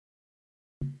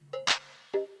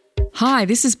Hi,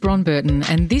 this is Bron Burton,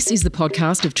 and this is the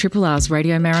podcast of Triple R's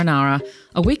Radio Marinara,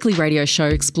 a weekly radio show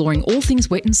exploring all things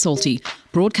wet and salty,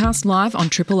 broadcast live on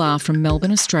Triple R from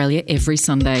Melbourne, Australia, every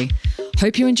Sunday.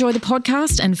 Hope you enjoy the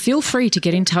podcast and feel free to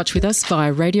get in touch with us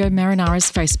via Radio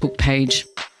Marinara's Facebook page.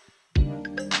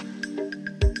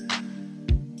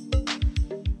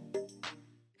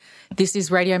 This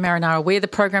is Radio Marinara. We're the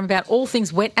program about all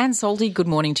things wet and salty. Good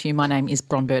morning to you. My name is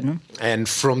Bron Burton. And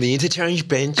from the interchange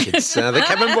bench, it's the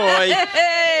cabin boy.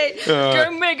 Hey,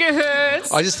 go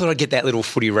megahertz. I just thought I'd get that little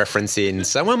footy reference in.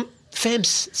 So,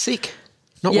 Fam's sick.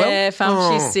 Not well? Yeah,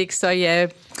 Fam, she's sick. So, yeah,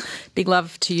 big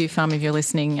love to you, Fam, if you're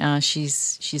listening.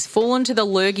 She's fallen to the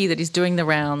lurgy that is doing the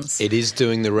rounds. It is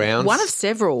doing the rounds. One of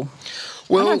several.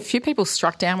 Well, I know a few people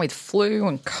struck down with flu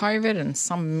and COVID and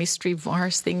some mystery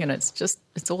virus thing, and it's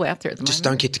all out there at the moment. Just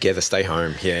don't get together, stay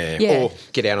home, yeah. Or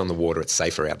get out on the water. It's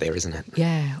safer out there, isn't it?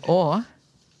 Yeah, or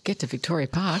get to Victoria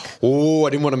Park. Oh, I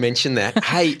didn't want to mention that.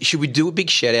 Hey, should we do a big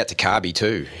shout out to Carby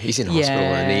too? He's in hospital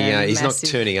and he's not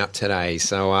turning up today.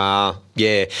 So,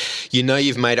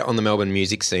 you've made it on the Melbourne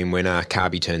music scene when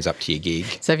Carby turns up to your gig.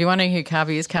 So if you're wondering who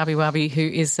Carby is, Carby Warby, who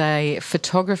is a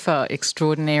photographer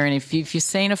extraordinaire, and if you've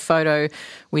seen a photo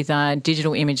with a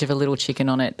digital image of a little chicken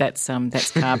on it, that's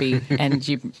Carby, and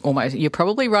you're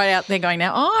probably right out there going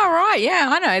now, oh, right, yeah,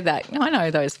 I know that. I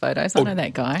know those photos. I know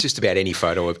that guy. Just about any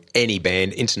photo of any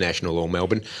band, international or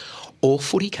Melbourne, or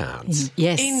footy cards.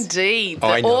 Yes. Indeed.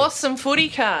 The awesome footy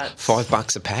cards.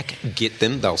 $5 a pack. Get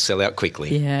them. They'll sell out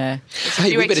quickly. Yeah.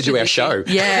 Hey, we better do our show.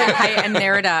 Yeah. Hey, and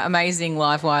Nerida, amazing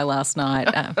live wire last night.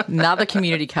 Another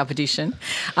community cup edition.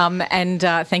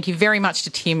 Thank you very much to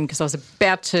Tim, because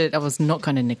I was not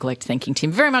going to neglect thanking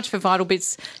Tim very much for Vital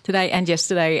Bits today and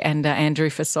yesterday, and Andrew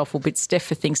for Soulful Bits, Steph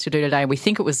for Things to Do Today. We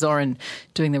think it was Zoran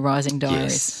doing the Rising Diaries.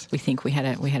 Yes. We think we had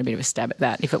a bit of a stab at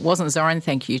that. If it wasn't Zoran,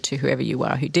 thank you to whoever you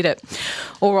are who did it.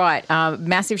 All right,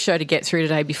 massive show to get through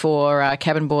today before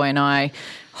Cabin Boy and I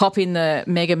hop in the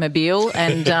Mega Mobile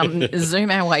and zoom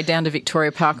our way down to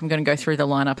Victoria Park. I'm going to go through the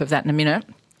lineup of that in a minute.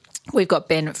 We've got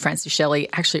Ben Francischelli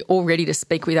actually all ready to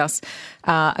speak with us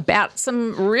about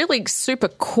some really super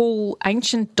cool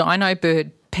ancient dino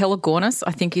bird, Pelagornis,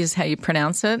 I think is how you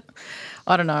pronounce it.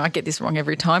 I don't know, I get this wrong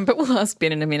every time, but we'll ask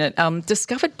Ben in a minute.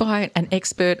 Discovered by an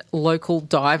expert local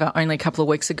diver only a couple of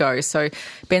weeks ago. So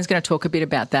Ben's going to talk a bit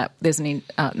about that.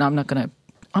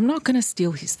 I'm not going to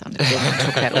steal his thunder. We're going to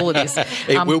talk about all of this.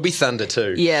 It will be thunder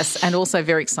too. Yes, and also a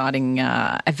very exciting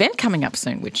event coming up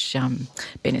soon, which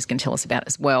Ben is going to tell us about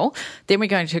as well. Then we're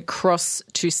going to cross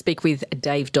to speak with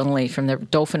Dave Donnelly from the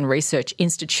Dolphin Research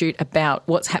Institute about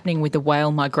what's happening with the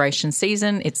whale migration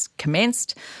season. It's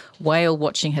commenced. Whale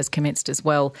watching has commenced as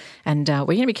well, and we're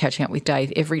going to be catching up with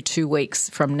Dave every 2 weeks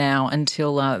from now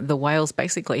until the whales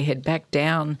basically head back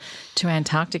down to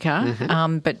Antarctica.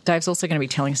 Mm-hmm. But Dave's also going to be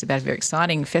telling us about a very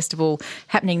exciting festival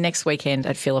happening next weekend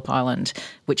at Phillip Island,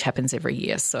 which happens every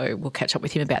year. So we'll catch up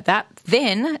with him about that.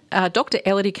 Then Dr.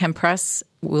 Elodie Campras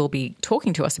will be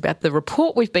talking to us about the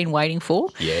report we've been waiting for.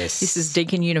 Yes. This is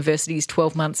Deakin University's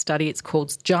 12-month study. It's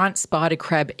called Giant Spider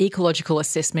Crab Ecological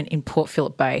Assessment in Port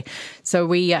Phillip Bay. So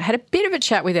we had a bit of a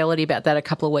chat with Elodie about that a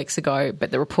couple of weeks ago, but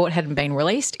the report hadn't been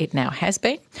released. It now has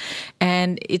been.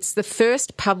 And it's the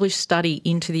first published study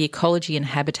into the ecology and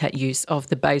habitat use of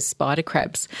the bay's spider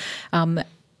crabs.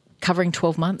 Covering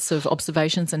 12 months of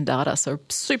observations and data. So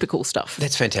super cool stuff.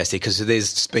 That's fantastic, because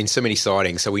there's been so many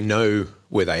sightings, so we know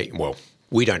where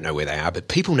we don't know where they are, but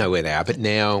people know where they are. But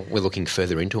now we're looking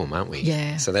further into them, aren't we?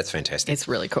 Yeah. So that's fantastic. It's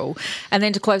really cool. And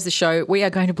then to close the show, we're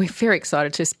very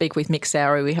excited to speak with Mick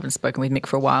Sowry. We haven't spoken with Mick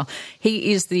for a while.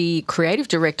 He is the creative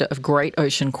director of Great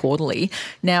Ocean Quarterly.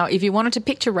 Now, if you wanted to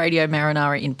picture Radio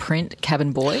Marinara in print,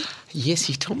 Cabin Boy. Yes,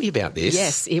 you told me about this.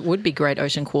 Yes, it would be Great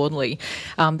Ocean Quarterly.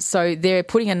 So they're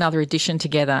putting another edition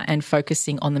together and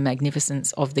focusing on the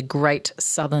magnificence of the Great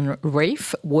Southern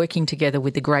Reef, working together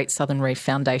with the Great Southern Reef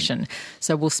Foundation.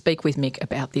 So we'll speak with Mick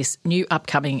about this new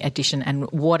upcoming edition and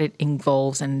what it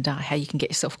involves and how you can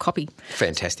get yourself a copy.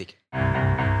 Fantastic.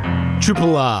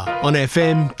 Triple R on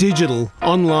FM, digital,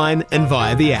 online and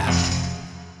via the app.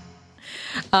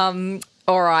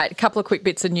 All right, a couple of quick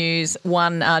bits of news.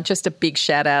 One, just a big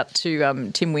shout out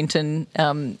to Tim Winton,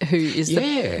 who is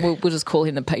we'll just call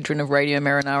him the patron of Radio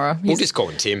Marinara. We'll just call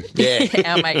him Tim. Yeah,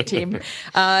 our mate Tim.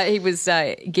 He was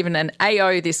given an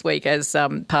AO this week as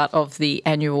part of the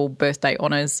annual birthday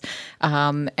honours, good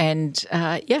on you, Tim.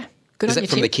 Is that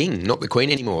from the King, not the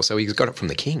Queen anymore? So he's got it from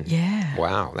the King. Yeah.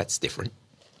 Wow, that's different.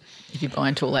 If you buy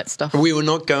into all that stuff. We were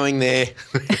not going there.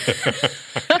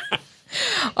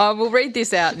 We'll read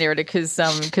this out, Nerida, because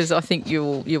I think you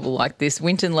will like this.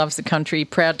 Winton loves the country,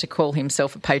 proud to call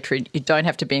himself a patriot. You don't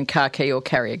have to be in khaki or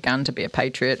carry a gun to be a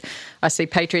patriot. I see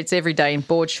patriots every day in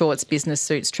board shorts, business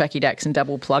suits, tracky dacks and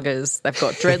double pluggers. They've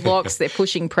got dreadlocks, they're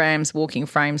pushing prams, walking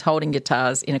frames, holding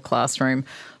guitars in a classroom,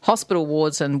 hospital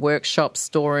wards and workshops,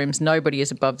 storerooms. Nobody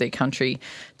is above their country.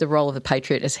 The role of the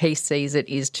patriot, as he sees it,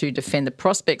 is to defend the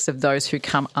prospects of those who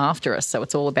come after us. So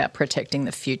it's all about protecting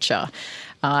the future.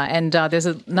 And there's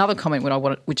another comment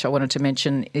which I wanted to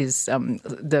mention is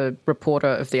the reporter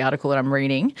of the article that I'm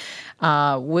reading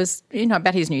was,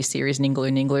 about his new series,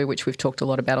 Ningaloo Ningaloo, which we've talked a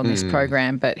lot about on this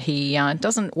program, but he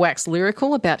doesn't wax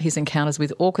lyrical about his encounters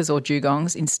with orcas or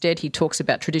dugongs. Instead, he talks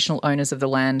about traditional owners of the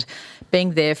land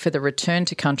being there for the return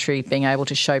to country, being able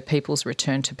to show people's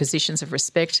return to positions of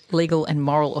respect, legal and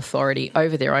moral authority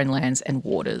over their own lands and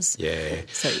waters. Yeah.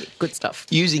 So, good stuff.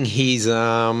 Using his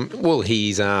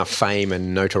fame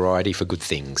and notoriety for good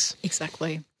things.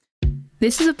 Exactly.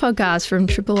 This is a podcast from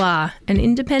Triple R, an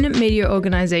independent media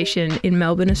organisation in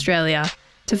Melbourne, Australia.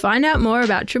 To find out more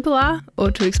about Triple R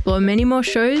or to explore many more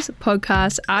shows,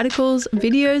 podcasts, articles,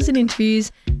 videos and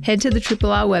interviews, head to the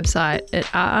Triple R website at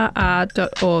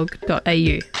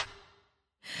rrr.org.au.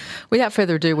 Without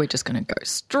further ado, we're just going to go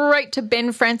straight to Ben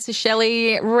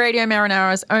Francischelli, Radio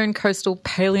Marinara's own coastal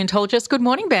paleontologist. Good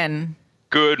morning, Ben.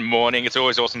 Good morning. It's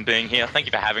always awesome being here. Thank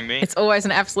you for having me. It's always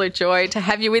an absolute joy to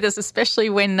have you with us, especially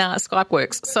when Skype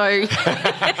works. So,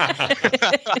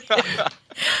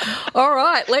 all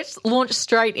right, let's launch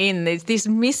straight in. There's this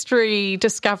mystery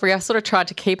discovery. I sort of tried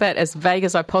to keep it as vague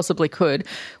as I possibly could.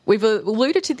 We've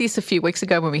alluded to this a few weeks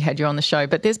ago when we had you on the show,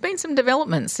 but there's been some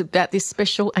developments about this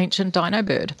special ancient dino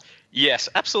bird. Yes,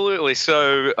 absolutely.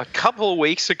 So a couple of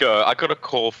weeks ago, I got a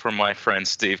call from my friend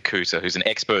Steve Cooter, who's an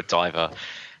expert diver.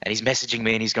 And he's messaging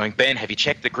me and he's going, Ben, have you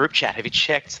checked the group chat? Have you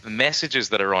checked the messages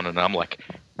that are on it? And I'm like,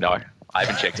 no, I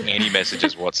haven't checked any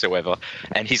messages whatsoever.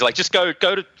 And he's like, just go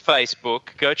to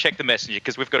Facebook, go check the messenger,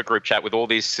 because we've got a group chat with all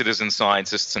these citizen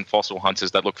scientists and fossil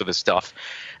hunters that look for this stuff.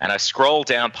 And I scroll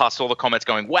down past all the comments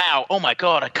going, wow, oh my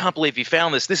God, I can't believe you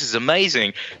found this. This is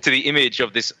amazing, to the image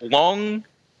of this long,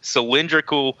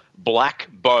 cylindrical black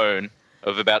bone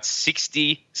of about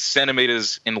 60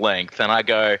 centimeters in length. And I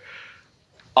go,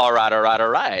 all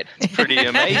right. It's pretty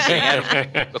amazing.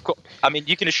 And of course, I mean,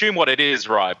 you can assume what it is,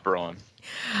 right, Brian?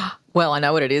 Well, I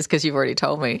know what it is because you've already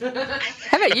told me.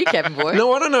 How about you, Cabin Boy?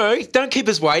 No, I don't know. Don't keep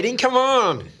us waiting. Come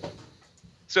on.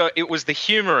 So it was the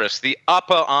humerus, the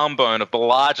upper arm bone of the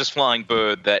largest flying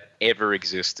bird that ever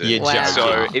existed. Yeah, wow.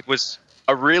 So it was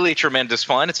a really tremendous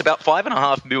find. It's about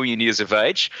 5.5 million years of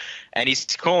age. And he's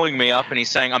calling me up and he's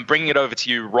saying, I'm bringing it over to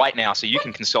you right now so you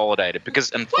can consolidate it.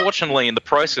 Because unfortunately, in the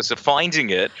process of finding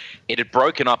it, it had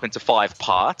broken up into 5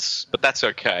 parts. But that's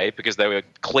okay because they were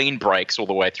clean breaks all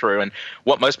the way through. And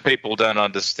what most people don't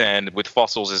understand with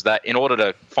fossils is that in order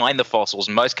to find the fossils,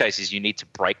 in most cases, you need to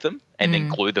break them and then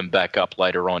glue them back up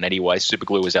later on anyway. Super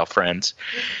glue is our friend.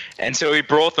 And so we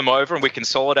brought them over and we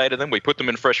consolidated them. We put them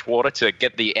in fresh water to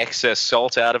get the excess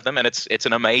salt out of them. And it's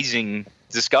an amazing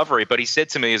discovery. But he said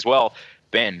to me as well,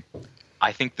 Ben,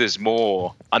 I think there's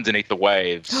more underneath the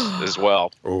waves as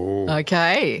well. Ooh.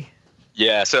 Okay.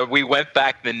 Yeah, so we went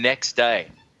back the next day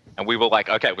and we were like,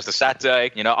 okay, it was a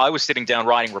Saturday. I was sitting down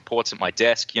writing reports at my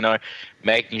desk,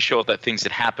 making sure that things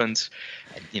had happened,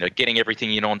 getting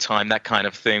everything in on time, that kind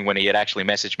of thing, when he had actually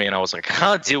messaged me. And I was like, I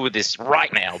can't deal with this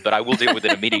right now, but I will deal with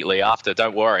it immediately after,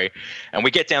 don't worry. And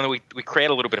we get down there, we create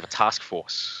a little bit of a task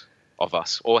force of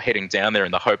us all heading down there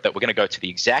in the hope that we're going to go to the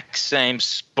exact same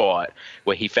spot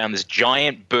where he found this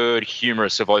giant bird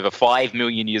humerus of over 5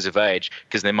 million years of age,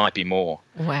 because there might be more.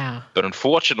 Wow. But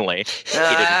unfortunately, it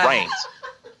had rained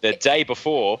the day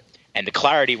before and the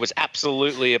clarity was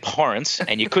absolutely abhorrent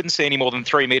and you couldn't see any more than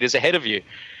 3 meters ahead of you.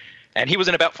 And he was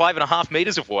in about 5.5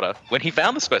 meters of water when he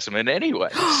found the specimen anyway.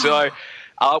 So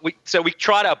we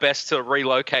tried our best to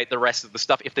relocate the rest of the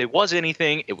stuff. If there was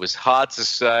anything, it was hard to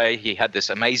say. He had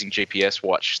this amazing GPS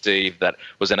watch, Steve, that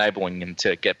was enabling him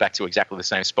to get back to exactly the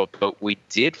same spot. But we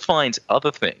did find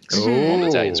other things on the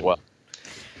day as well.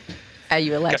 Are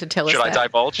you allowed to tell us that? Should I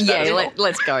divulge that? Yeah,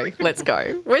 let's go. Let's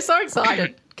go. We're so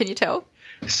excited. Can you tell?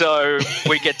 So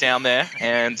we get down there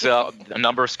and a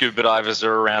number of scuba divers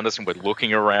are around us and we're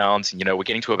looking around. We're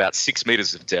getting to about 6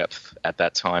 meters of depth at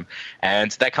that time. And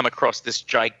they come across this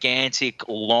gigantic,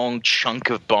 long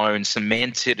chunk of bone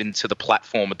cemented into the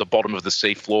platform at the bottom of the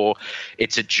seafloor.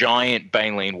 It's a giant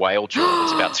baleen whale jaw.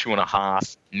 It's about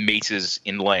 2.5 meters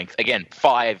in length. Again,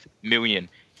 5 million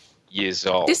years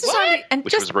old. This is only, and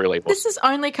which was really awesome. This is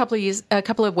only a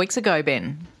couple of weeks ago,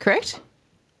 Ben, correct?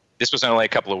 This was only a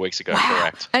couple of weeks ago,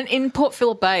 correct. And in Port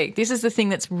Phillip Bay, this is the thing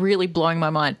that's really blowing my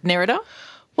mind. Nerida?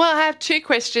 Well, I have two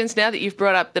questions now that you've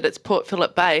brought up that it's Port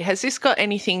Phillip Bay. Has this got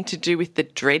anything to do with the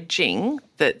dredging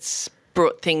that's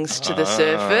brought things to the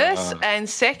surface? And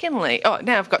secondly,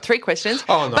 now I've got three questions.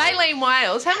 Oh, no. Baleen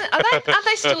whales, are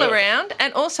they still around?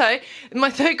 And also, my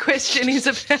third question is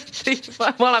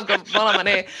about while I'm on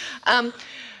air.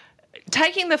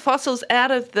 Taking the fossils out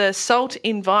of the salt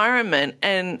environment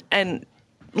and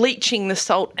leaching the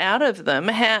salt out of them,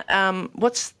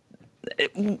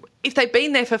 if they've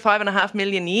been there for 5.5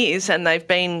 million years and they've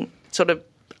been sort of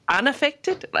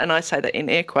unaffected, and I say that in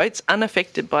air quotes,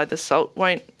 unaffected by the salt,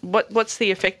 what's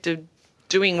the effect of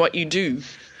doing what you do?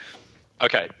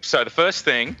 Okay, so the first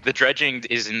thing, the dredging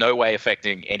is in no way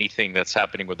affecting anything that's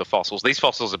happening with the fossils. These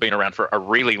fossils have been around for a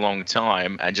really long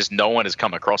time and just no one has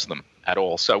come across them at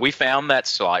all. So we found that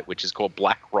site, which is called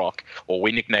Black Rock, or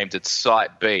we nicknamed it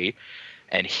Site B,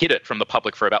 and hid it from the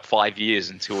public for about 5 years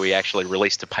until we actually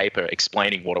released a paper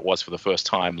explaining what it was for the first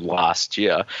time last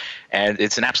year. And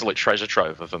it's an absolute treasure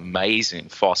trove of amazing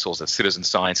fossils that citizen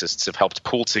scientists have helped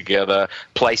pull together,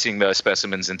 placing those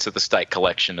specimens into the state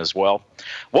collection as well.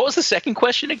 What was the second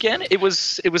question again? It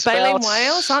was Baleen about...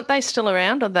 whales, aren't they still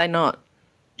around or are they not?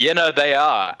 Yeah, no, they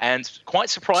are. And quite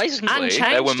surprisingly,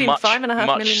 they were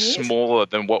much smaller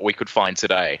than what we could find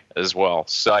today as well.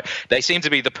 So they seem to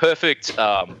be the perfect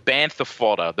bantha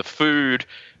fodder, the food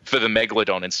for the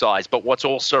megalodon in size. But what's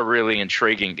also really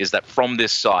intriguing is that from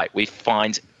this site, we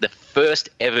find the first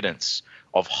evidence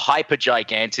of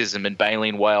hypergigantism in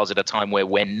baleen whales at a time where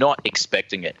we're not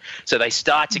expecting it. So they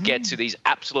start to get to these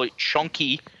absolute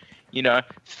chunky,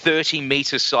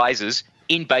 30-meter sizes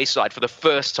in Bayside for the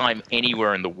first time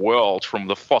anywhere in the world from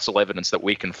the fossil evidence that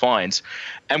we can find.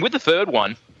 And with the third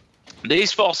one,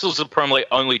 these fossils have probably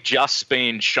only just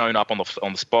been shown up on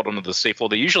the bottom of the seafloor.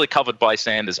 They're usually covered by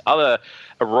sand. There's other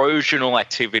erosional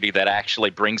activity that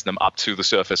actually brings them up to the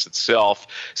surface itself.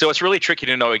 So it's really tricky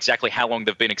to know exactly how long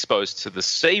they've been exposed to the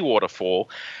seawater for.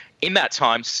 In that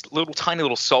time, tiny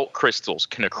little salt crystals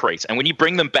can accrete. And when you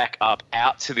bring them back up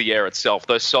out to the air itself,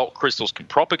 those salt crystals can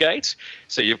propagate.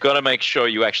 So you've got to make sure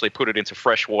you actually put it into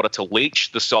fresh water to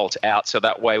leach the salt out. So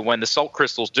that way, when the salt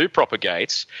crystals do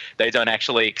propagate, they don't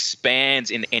actually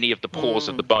expand in any of the pores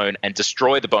of the bone and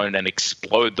destroy the bone and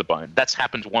explode the bone. That's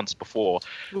happened once before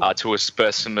to a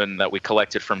specimen that we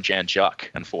collected from Jan Juk,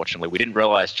 unfortunately. We didn't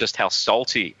realize just how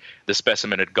salty the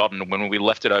specimen had gotten. When we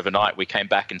left it overnight, we came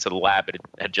back into the lab, it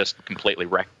had just completely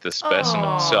wrecked the specimen.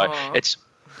 Aww. So it's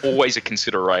always a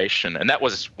consideration. And that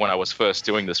was when I was first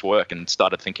doing this work and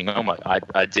started thinking,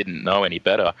 I didn't know any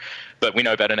better. But we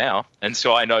know better now. And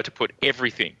so I know to put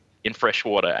everything in fresh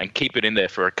water and keep it in there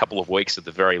for a couple of weeks at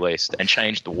the very least and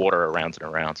change the water around and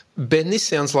around. Ben, this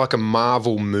sounds like a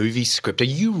Marvel movie script. Are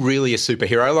you really a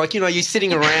superhero? Like, you're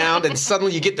sitting around and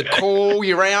suddenly you get the call,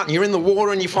 you're out and you're in the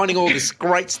water and you're finding all this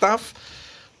great stuff?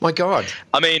 My God.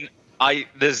 I mean,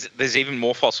 there's even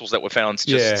more fossils that were found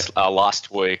just last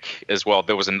week as well.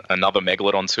 There was another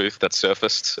megalodon tooth that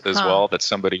surfaced as well that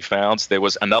somebody found. There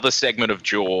was another segment of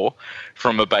jaw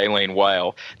from a baleen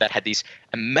whale that had these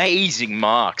amazing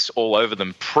marks all over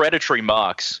them, predatory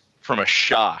marks from a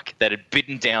shark that had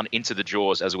bitten down into the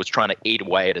jaws as it was trying to eat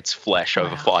away at its flesh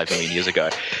over 5 million years ago.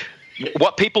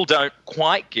 What people don't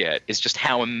quite get is just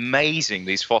how amazing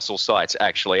these fossil sites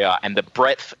actually are and the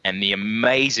breadth and the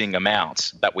amazing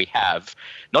amounts that we have,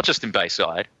 not just in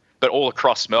Bayside, but all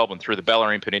across Melbourne, through the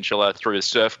Bellarine Peninsula, through the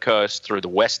Surf Coast, through the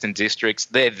Western Districts.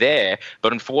 They're there,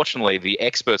 but unfortunately the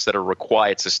experts that are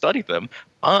required to study them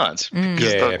aren't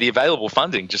because the available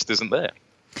funding just isn't there.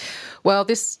 Well,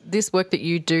 this work that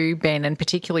you do, Ben, and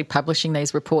particularly publishing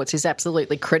these reports is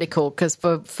absolutely critical because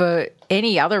for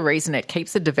any other reason, it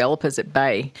keeps the developers at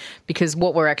bay because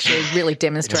what we're actually really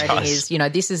demonstrating is,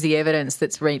 this is the evidence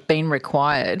that's been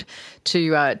required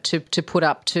to put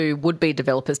up to would-be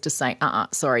developers to say,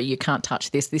 sorry, you can't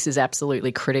touch this. This is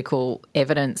absolutely critical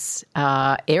evidence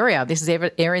area. This is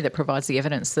area that provides the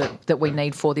evidence that we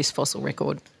need for this fossil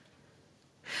record.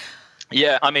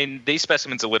 Yeah, I mean, these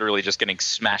specimens are literally just getting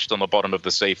smashed on the bottom of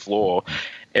the sea floor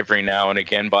every now and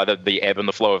again by the ebb and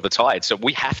the flow of the tide. So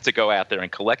we have to go out there and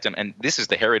collect them. And this is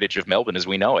the heritage of Melbourne as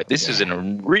we know it. This is a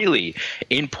really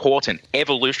important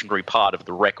evolutionary part of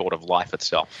the record of life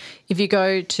itself. If you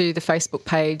go to the Facebook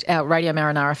page, our Radio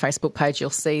Marinara Facebook page, you'll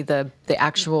see the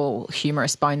actual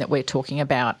humerus bone that we're talking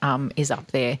about is up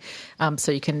there.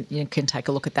 So you can take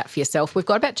a look at that for yourself. We've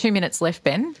got about 2 minutes left,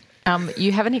 Ben.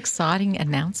 You have an exciting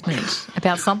announcement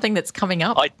about something that's coming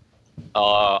up.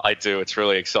 I do. It's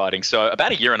really exciting. So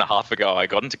about a year and a half ago, I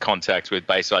got into contact with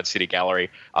Bayside Gallery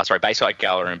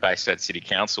and Bayside City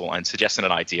Council and suggested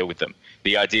an idea with them.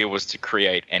 The idea was to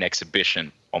create an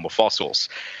exhibition on the fossils.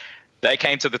 They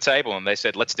came to the table and they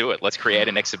said, let's do it. Let's create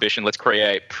an exhibition. Let's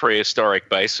create prehistoric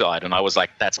Bayside. And I was like,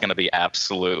 that's going to be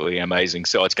absolutely amazing.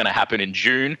 So it's going to happen in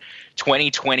June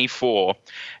 2024.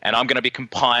 And I'm going to be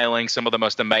compiling some of the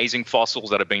most amazing fossils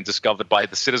that have been discovered by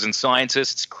the citizen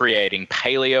scientists, creating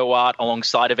paleo art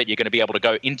alongside of it. You're going to be able to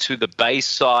go into the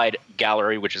Bayside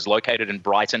Gallery, which is located in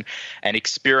Brighton, and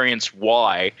experience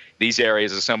why these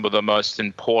areas are some of the most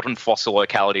important fossil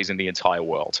localities in the entire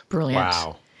world. Brilliant.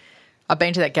 Wow. I've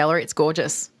been to that gallery. It's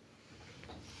gorgeous.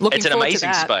 It's an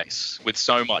amazing space with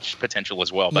so much potential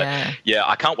as well. But yeah,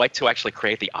 I can't wait to actually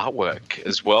create the artwork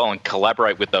as well and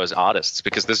collaborate with those artists,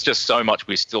 because there's just so much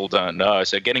we still don't know.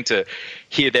 So getting to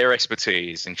hear their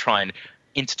expertise and try and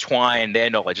intertwine their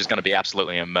knowledge is going to be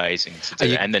absolutely amazing to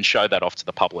do. And then show that off to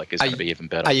the public is going to be even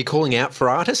better. Are you calling out for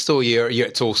artists, or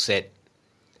it's all set?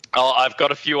 Oh, I've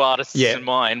got a few artists in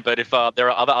mind, but if there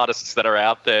are other artists that are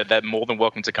out there, they're more than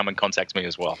welcome to come and contact me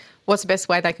as well. What's the best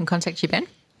way they can contact you, Ben?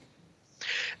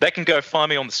 They can go find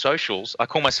me on the socials. I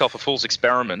call myself a Fool's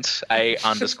Experiment,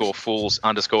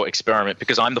 _Fools_Experiment,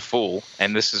 because I'm the fool,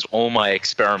 and this is all my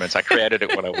experiments. I created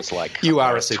it when I was like... You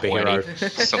are a superhero. 20,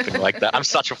 something like that. I'm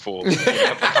such a fool.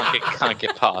 Can't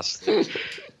get past it.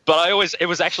 But it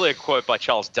was actually a quote by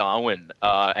Charles Darwin,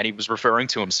 and he was referring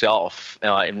to himself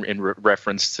in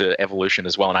reference to evolution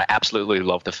as well. And I absolutely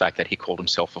love the fact that he called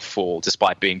himself a fool,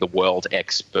 despite being the world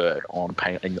expert on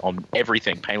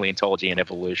everything, paleontology and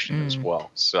evolution as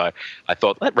well. So I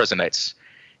thought that resonates.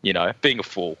 Being a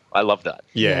fool. I love that.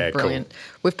 Yeah, brilliant. Cool.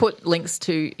 We've put links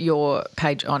to your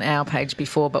page on our page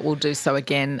before, but we'll do so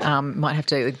again. Might have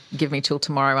to give me till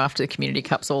tomorrow after the Community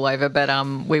Cup's all over, but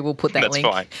we will put that link.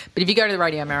 That's fine. But if you go to the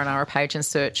Radio Marinara page and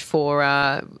search for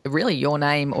really your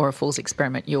name or a Fool's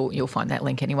Experiment, you'll find that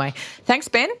link anyway. Thanks,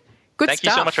 Ben. Good Thank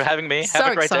stuff. you so much for having me. So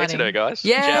Have a great exciting. day today, guys.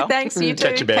 Yeah, Ciao. thanks. You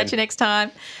too. Catch you next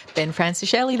time. Ben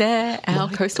Francischelli there, our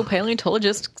coastal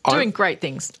paleontologist, doing great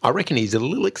things. I reckon he's a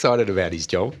little excited about his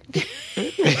job.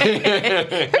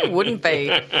 Who wouldn't be?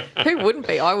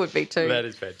 I would be too. That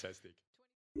is fantastic.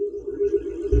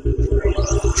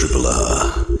 Triple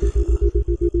R.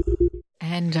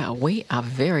 And we are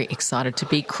very excited to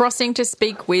be crossing to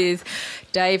speak with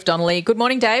Dave Donnelly. Good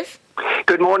morning, Dave.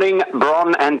 Good morning,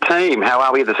 Bron and team. How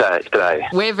are we today?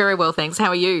 We're very well, thanks. How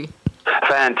are you?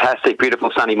 Fantastic,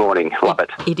 beautiful sunny morning. Love it.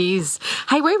 It is.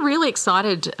 Hey, we're really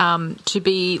excited to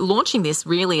be launching this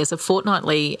really as a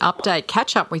fortnightly update,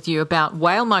 catch up with you about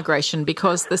whale migration,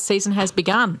 because the season has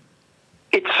begun.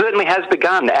 It certainly has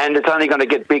begun, and it's only going to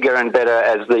get bigger and better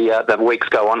as the weeks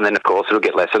go on. And then, of course, it'll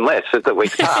get less and less as the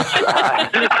weeks pass.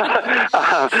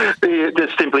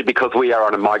 Just simply because we are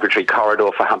on a migratory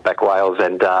corridor for humpback whales,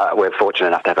 and we're fortunate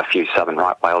enough to have a few southern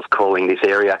right whales calling this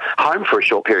area home for a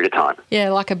short period of time. Yeah,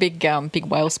 like a big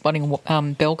whale spotting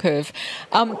bell curve.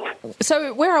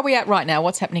 So where are we at right now?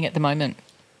 What's happening at the moment?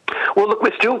 Well, look,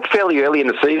 we're still fairly early in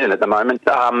the season at the moment.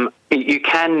 You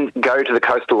can go to the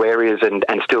coastal areas and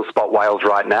still spot whales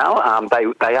right now.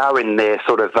 They are in their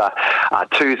sort of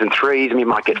 2s and 3s, and you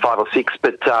might get 5 or 6.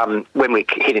 But when we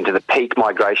hit into the peak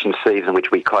migration season, which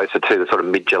we're closer to the sort of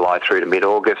mid-July through to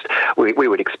mid-August, we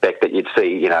would expect that you'd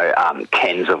see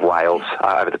tens of whales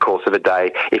over the course of a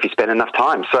day if you spend enough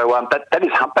time. So that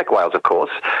is humpback whales, of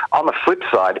course. On the flip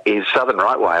side is southern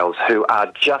right whales, who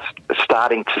are just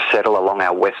starting to settle along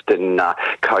our western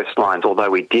coastlines. Although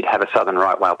we did have a southern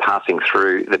right whale passing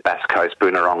through the Bass Coast,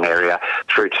 Boonwurrung area,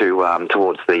 through to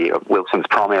towards the Wilson's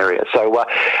Prom area. So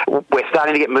we're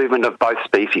starting to get movement of both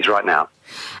species right now.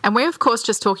 And we're, of course,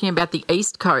 just talking about the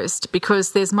east coast,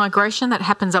 because there's migration that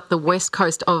happens up the west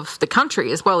coast of the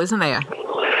country as well, isn't there?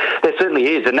 There certainly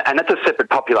is, and that's a separate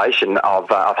population of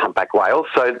humpback whales.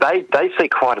 So they see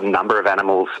quite a number of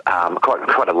animals,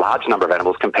 quite a large number of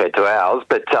animals compared to ours.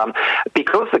 But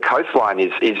because the coastline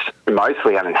is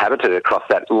mostly uninhabited across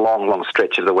that long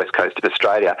stretch of the west coast of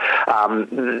Australia,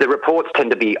 the reports tend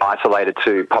to be isolated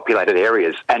to populated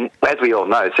areas. And as we all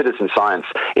know, citizen science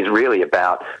is really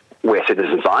about where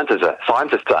citizen scientists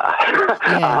are.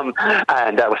 Yeah.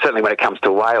 And certainly when it comes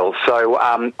to whales. So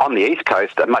on the east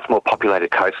coast, a much more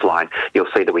populated coastline, you'll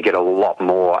see that we get a lot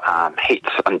more hits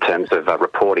in terms of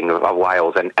reporting of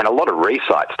whales, and a lot of reef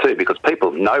sites too, because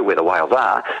people know where the whales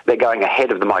are. They're going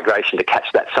ahead of the migration to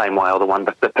catch that same whale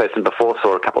the person before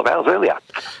saw a couple of hours earlier.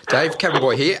 Dave, Cabin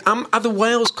Boy here. Are the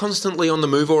whales constantly on the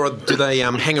move, or do they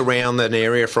hang around an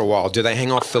area for a while? Do they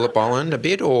hang off Phillip Island a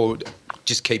bit, or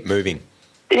just keep moving?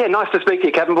 Yeah, nice to speak to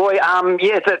you, Captain Boy.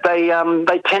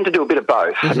 They tend to do a bit of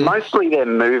both. Mm-hmm. Mostly they're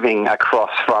moving across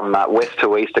from west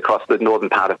to east across the northern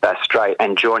part of Bass Strait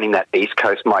and joining that east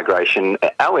coast migration.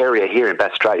 Our area here in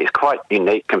Bass Strait is quite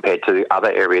unique compared to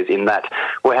other areas in that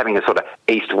we're having a sort of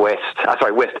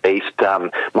west-east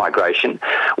migration,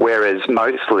 whereas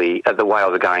mostly the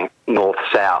whales are going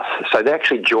north-south. So they're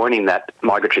actually joining that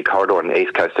migratory corridor on the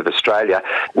east coast of Australia,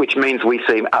 which means we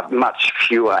see much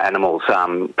fewer animals,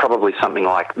 probably something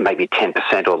like maybe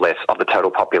 10% or less of the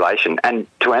total population. And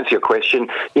to answer your question,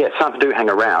 some do hang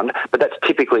around, but that's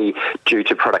typically due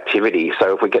to productivity.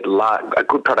 So if we get a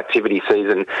good productivity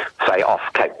season, say off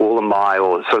Cape Woolamai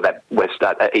or sort of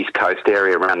that east coast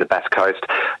area around the Bass Coast,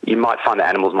 you might find that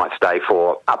animals might stay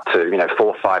for up to 4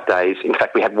 or 5 days. In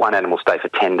fact, we had one animal stay for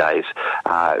 10 days.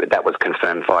 That was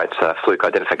confirmed by its fluke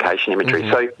identification imagery.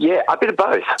 Mm-hmm. So a bit of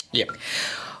both. Yep.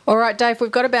 All right, Dave,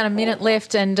 we've got about a minute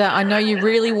left, and I know you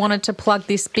really wanted to plug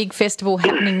this big festival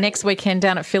happening next weekend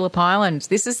down at Phillip Island.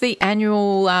 This is the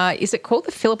annual, is it called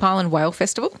the Phillip Island Whale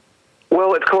Festival?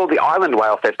 Well, it's called the Island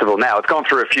Whale Festival now. It's gone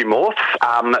through a few morphs.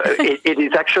 It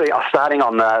is actually starting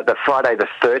on the Friday the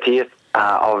 30th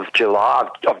of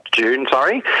June,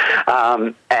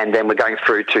 and then we're going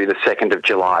through to the 2nd of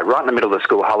July, right in the middle of the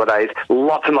school holidays.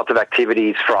 Lots and lots of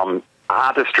activities from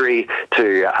artistry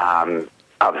to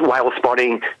whale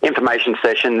spotting, information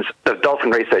sessions. The Dolphin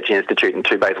Research Institute and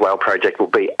Two Bays Whale Project will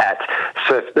be at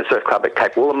the Surf Club at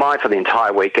Cape Woolamai for the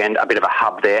entire weekend, a bit of a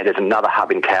hub there. There's another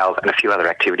hub in Cowes and a few other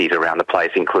activities around the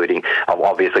place, including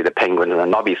obviously the Penguin and the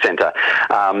Nobby Centre.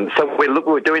 So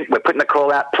we're putting the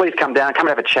call out. Please come down, come and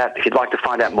have a chat. If you'd like to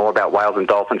find out more about whales and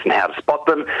dolphins and how to spot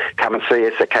them, come and see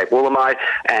us at Cape Woolamai,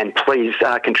 and please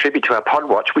contribute to our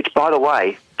Podwatch, which, by the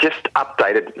way, just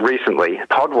updated recently.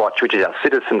 Podwatch, which is our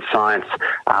citizen science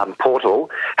portal,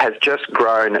 has just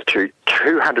grown to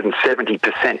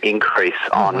 270% increase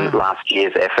on last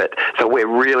year's effort. So we're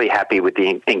really happy with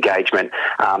the engagement.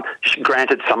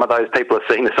 Granted, some of those people are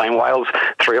seeing the same whales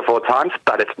 3 or 4 times,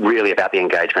 but it's really about the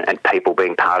engagement and people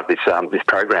being part of this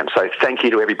program. So thank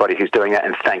you to everybody who's doing that,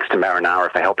 and thanks to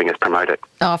Marinara for helping us promote it.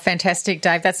 Oh, fantastic,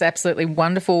 Dave. That's absolutely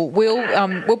wonderful.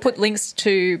 We'll put links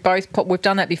to both. We've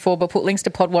done that before, but put links to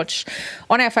Podwatch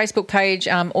on our Facebook page.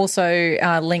 Also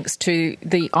links to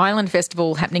the Island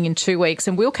Festival happening in 2 weeks,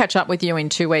 and we'll catch up with you in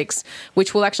 2 weeks,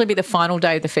 which will actually be the final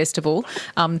day of the festival,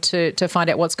 to find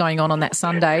out what's going on that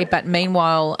Sunday. But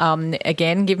meanwhile,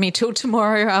 again, give me till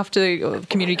tomorrow after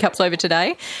Community Cup's over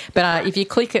today. But if you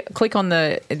click on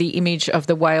the image of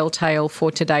the whale tail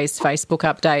for today's Facebook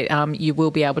update, you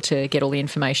will be able to get all the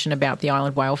information about the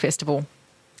Island Whale Festival.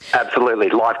 Absolutely.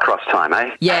 Live cross time,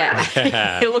 eh?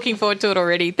 Yeah. You're looking forward to it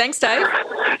already. Thanks, Dave.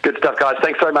 Good stuff, guys.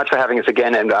 Thanks very much for having us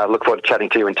again, and look forward to chatting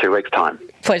to you in 2 weeks' time.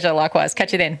 Pleasure, likewise.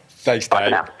 Catch you then. Thanks, Dave. Bye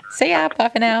for now. See ya. Bye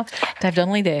for now. Dave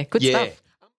Donnelly there. Good stuff.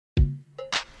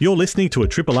 You're listening to a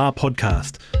Triple R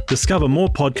podcast. Discover more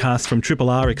podcasts from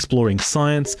Triple R exploring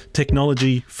science,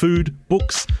 technology, food,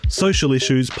 books, social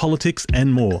issues, politics,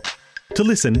 and more. To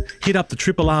listen, hit up the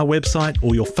Triple R website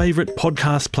or your favourite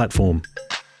podcast platform.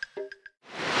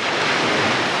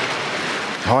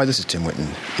 Hi, this is Tim Whitten.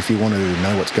 If you want to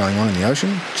know what's going on in the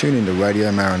ocean, tune into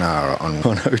Radio Marinara on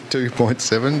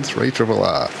 102.7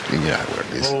 3RRR. You know where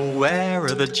it is. Oh, where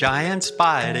are the giant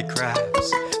spider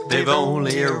crabs? They've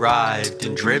only arrived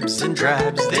in dribs and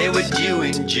drabs. They were due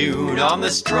in June on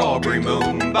the strawberry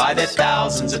moon, by the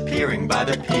thousands appearing by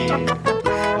the pier.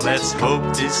 Let's hope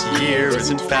this year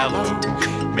isn't fallow.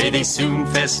 May they soon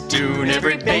festoon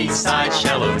every bayside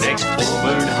shallow. Next full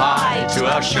moon high to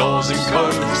our shoals and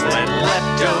coves, let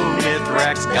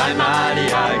leptomithrax,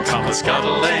 Guymati, come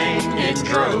a-scuttling in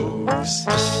droves.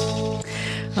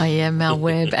 Oh yeah, Mel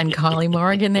Webb and Kylie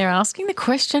Morrigan, they're asking the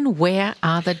question, where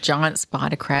are the giant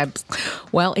spider crabs?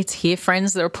 Well, it's here,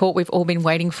 friends, the report we've all been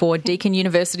waiting for. Deakin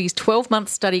University's 12-month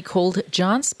study called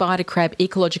Giant Spider Crab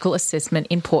Ecological Assessment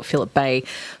in Port Phillip Bay,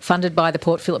 funded by the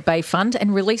Port Phillip Bay Fund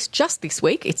and released just this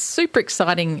week. It's super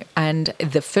exciting and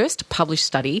the first published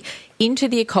study into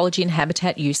the ecology and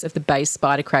habitat use of the Bay's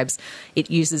spider crabs. It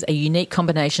uses a unique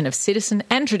combination of citizen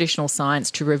and traditional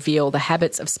science to reveal the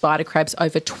habits of spider crabs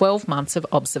over 12 months of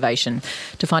observation.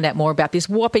 To find out more about this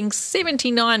whopping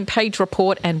 79-page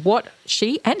report and what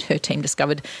she and her team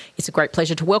discovered, it's a great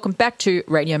pleasure to welcome back to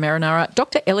Radio Marinara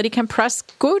Dr. Elodie Campras.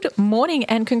 Good morning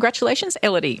and congratulations,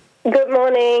 Elodie. Good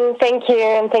morning. Thank you,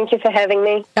 and thank you for having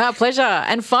me. Our pleasure.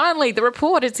 And finally, the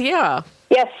report is here.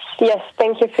 Yes.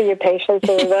 Thank you for your patience,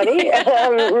 everybody.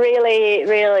 I'm really,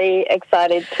 really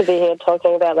excited to be here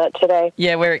talking about that today.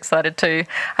 Yeah, we're excited too.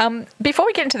 Before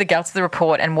we get into the guts of the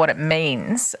report and what it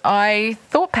means, I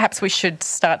thought perhaps we should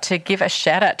start to give a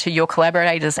shout out to your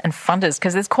collaborators and funders,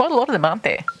 because there's quite a lot of them, aren't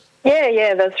there?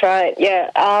 Yeah, that's right. Yeah.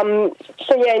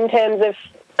 In terms of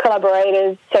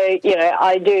collaborators,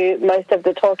 I do most of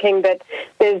the talking, but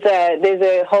there's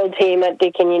a whole team at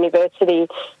Deakin University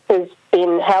who's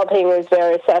been helping with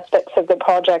various aspects of the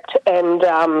project, and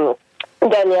Danielle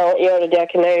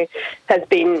Iorodiakonou has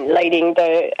been leading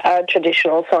the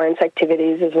traditional science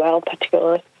activities as well,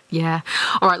 particularly. Yeah.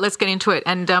 All right, let's get into it.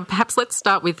 And perhaps let's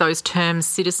start with those terms,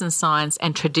 citizen science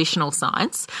and traditional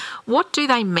science. What do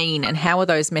they mean, and how are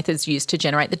those methods used to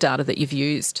generate the data that you've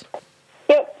used?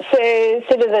 Yep. So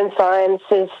citizen science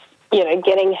is,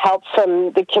 getting help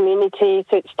from the community.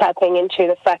 So it's tapping into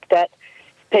the fact that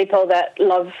people that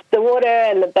love the water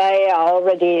and the bay are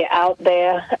already out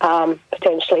there,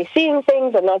 potentially seeing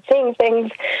things or not seeing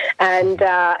things, and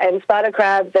spider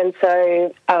crabs. And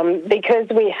so because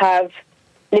we have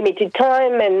limited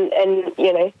time and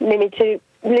limited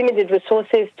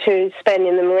resources to spend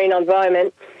in the marine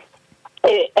environment,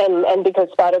 and because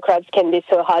spider crabs can be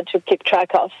so hard to keep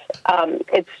track of,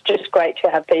 it's just great to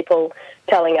have people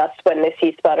telling us when they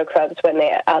see spider crabs when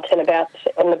they're out and about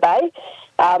in the bay.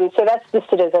 So that's the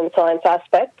citizen science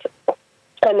aspect.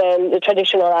 And then the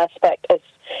traditional aspect is,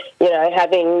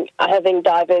 having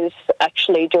divers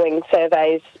actually doing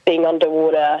surveys, being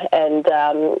underwater,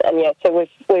 so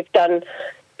we've done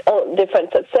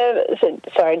different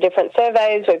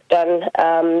surveys. We've done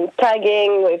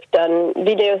tagging. We've done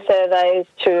video surveys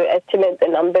to estimate the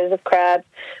numbers of crabs.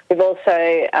 We've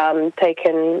also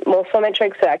taken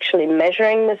morphometrics, so actually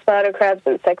measuring the spider crabs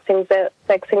and sexing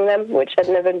them, which had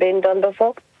never been done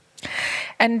before.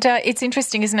 And it's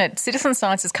interesting, isn't it? Citizen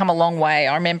science has come a long way.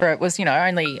 I remember it was,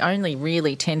 only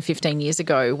really 10, 15 years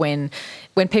ago when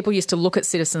people used to look at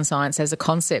citizen science as a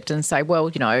concept and say,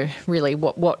 well, really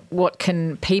what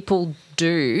can people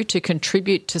do to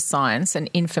contribute to science and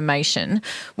information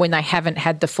when they haven't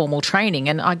had the formal training?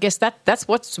 And I guess that's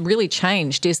what's really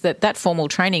changed, is that formal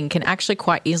training can actually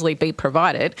quite easily be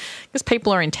provided because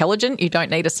people are intelligent. You don't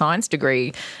need a science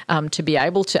degree to be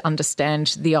able to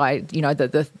understand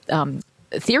the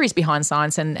theories behind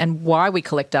science and why we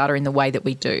collect data in the way that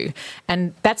we do.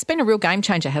 And that's been a real game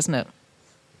changer, hasn't it?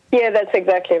 Yeah, that's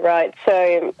exactly right.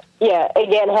 So,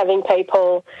 again, having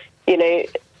people,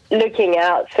 looking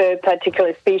out for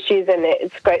particular species, and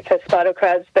it's great for spider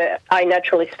crabs, but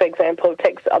iNaturalist, for example,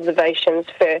 takes observations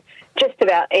for just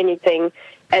about anything.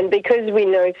 And because we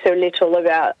know so little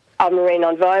about our marine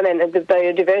environment and the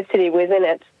biodiversity within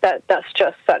it, that's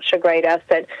just such a great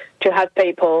asset to have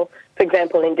people, for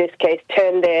example, in this case,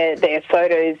 turn their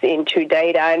photos into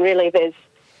data. And really there's,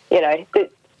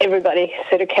 everybody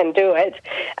sort of can do it.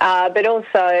 But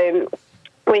also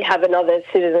we have another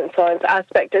citizen science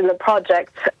aspect in the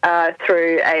project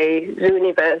through a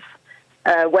Zooniverse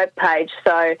webpage.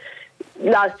 So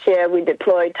last year we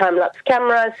deployed time-lapse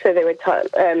cameras, so there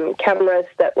were cameras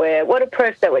that were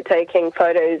waterproof that were taking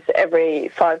photos every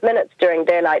 5 minutes during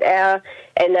daylight hour,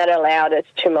 and that allowed us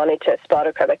to monitor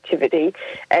spider crab activity.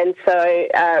 And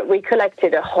so we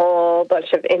collected a whole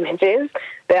bunch of images,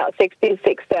 about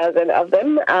 66,000 of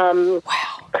them. Wow.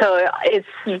 So it's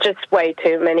just way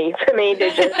too many for me to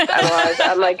just analyse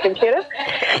on my computer.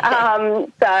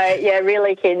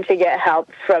 Really keen to get help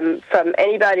from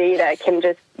anybody that can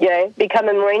just, become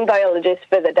a marine biologist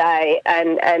for the day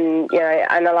and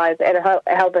analyse and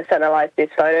help us analyse these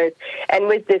photos. And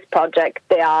with this project,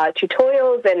 there are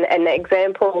tutorials and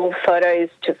example photos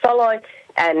to follow.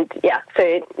 And,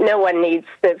 so no one needs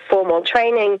the formal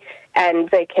training, and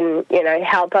they can,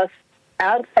 help us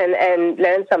out and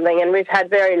learn something. And we've had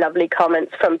very lovely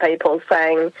comments from people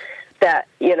saying that,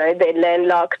 they're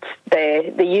landlocked,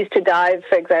 they used to dive,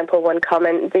 for example, one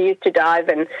comment, they used to dive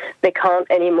and they can't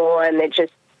anymore, and they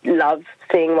just love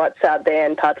seeing what's out there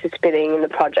and participating in the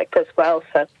project as well.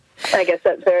 So I guess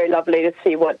that's very lovely to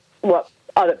see what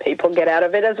other people get out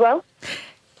of it as well.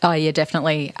 Oh, yeah,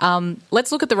 definitely.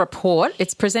 Let's look at the report.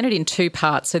 It's presented in two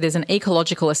parts. So there's an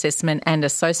ecological assessment and a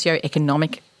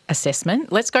socio-economic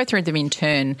assessment. Let's go through them in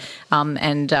turn.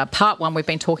 Part one, we've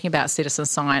been talking about citizen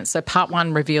science. So part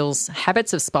one reveals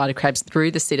habits of spider crabs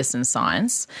through the citizen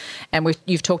science. And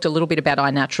you've talked a little bit about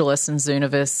iNaturalist and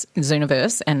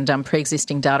Zooniverse and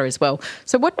pre-existing data as well.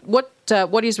 So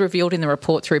what is revealed in the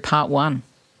report through part one?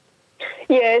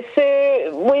 Yeah,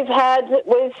 so we've had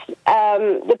with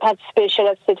the participation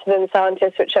of citizen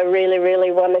scientists, which I really,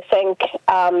 really want to thank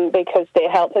because their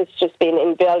help has just been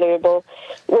invaluable.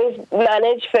 We've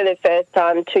managed for the first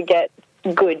time to get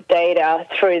good data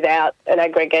throughout an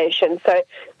aggregation. So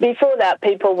before that,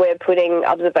 people were putting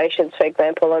observations, for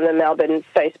example, on the Melbourne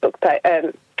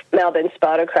Melbourne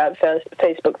spider crab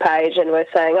Facebook page, and we're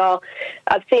saying, oh,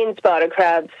 I've seen spider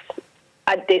crabs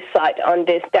at this site on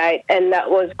this date, and that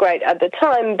was great at the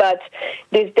time, but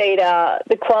this data,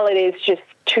 the quality is just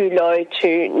too low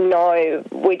to know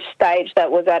which stage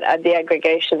that was at the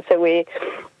aggregation. So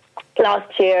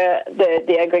last year,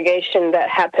 the aggregation that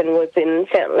happened was in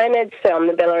St Leonard's on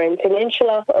the Bellarine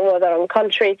Peninsula, on Northern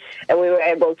Country, and we were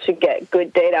able to get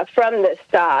good data from the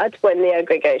start when the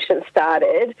aggregation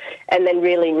started, and then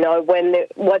really know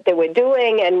what they were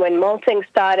doing and when molting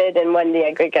started and when the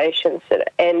aggregation sort of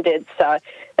ended. So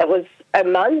that was a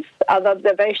month of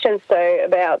observation, so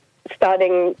about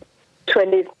starting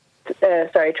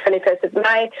 21st of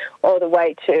May all the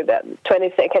way to about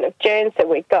 22nd of June. So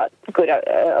we got good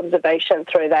observation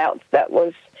throughout.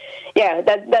 That's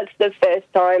the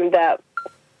first time that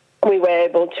we were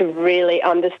able to really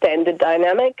understand the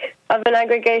dynamic of an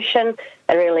aggregation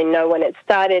and really know when it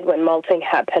started, when molting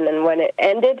happened, and when it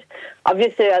ended.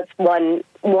 Obviously, that's one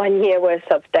year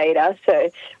worth of data, so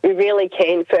we're really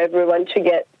keen for everyone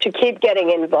to keep getting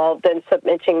involved and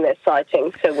submitting their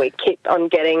sightings, so we keep on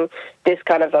getting this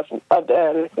kind of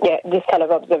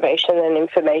observation and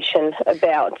information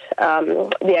about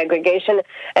the aggregation.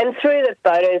 And through the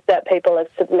photos that people have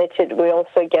submitted, we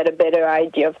also get a better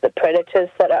idea of the predators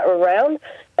that are around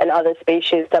and other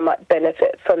species that might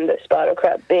benefit from the spider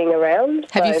crab being around.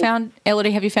 Have you found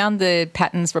the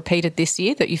patterns repeated this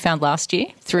year that you found last year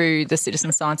through the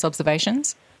citizen science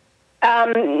observations?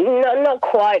 Not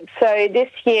quite. So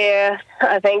this year,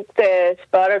 I think the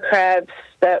spider crabs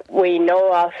that we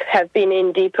know of have been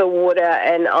in deeper water,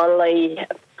 and only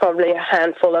probably a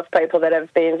handful of people that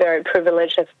have been very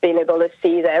privileged have been able to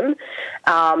see them.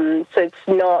 So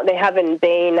they haven't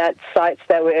been at sites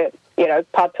that were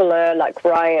popular like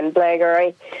Rye and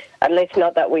Pelagornis, at least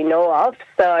not that we know of.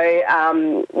 So,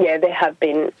 there have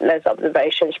been less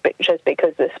observations just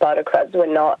because the spider crabs were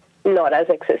not as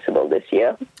accessible this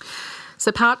year.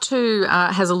 So part 2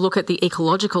 has a look at the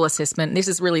ecological assessment. This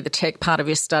is really the tech part of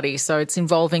your study. So it's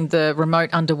involving the remote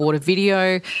underwater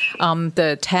video,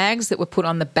 the tags that were put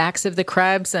on the backs of the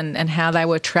crabs and how they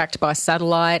were tracked by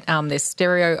satellite. There's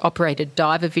stereo-operated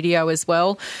diver video as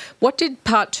well. What did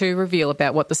part 2 reveal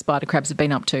about what the spider crabs have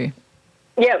been up to?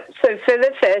 Yeah, so for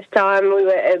the first time we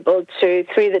were able to,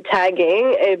 through the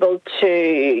tagging,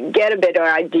 get a better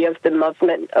idea of the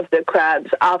movement of the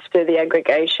crabs after the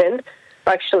aggregation.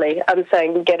 Actually, I'm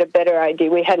saying get a better idea.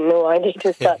 We had no idea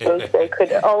to start with, so it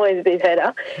could always be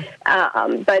better.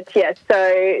 So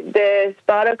the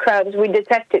spider crabs, we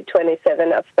detected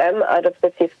 27 of them out of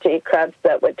the 50 crabs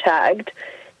that were tagged.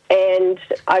 And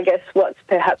I guess what's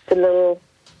perhaps a little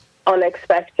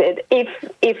unexpected, if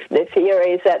the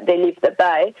theory is that they leave the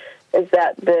bay, is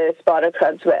that the spider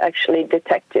crabs were actually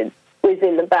detected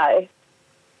within the bay.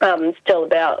 Still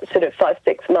about sort of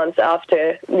 5-6 months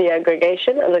after the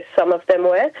aggregation, at least some of them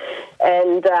were,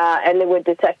 and they were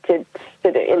detected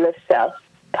sort of in the south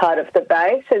part of the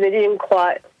bay, so they didn't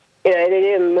quite, they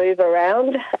didn't move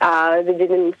around. They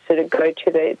didn't sort of go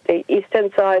to the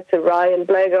eastern side, so Rye and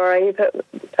Pelagornis.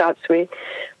 Perhaps we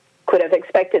could have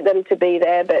expected them to be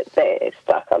there, but they're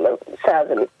stuck on the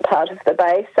southern part of the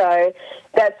bay. So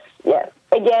that's,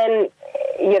 again,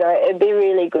 it'd be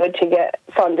really good to get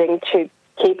funding to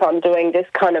keep on doing this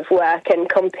kind of work and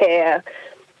compare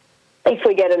if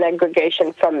we get an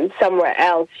aggregation from somewhere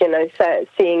else, so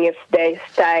seeing if they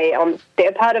stay on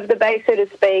their part of the bay, so to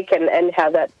speak, and how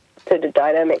that sort of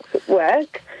dynamics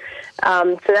work.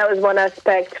 So that was one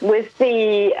aspect. With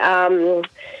the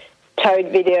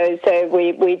toad videos, so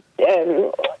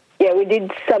we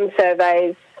did some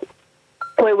surveys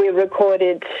where we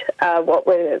recorded what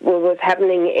was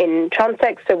happening in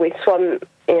transects. So we swam,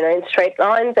 in straight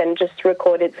lines and just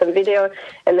recorded some video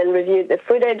and then reviewed the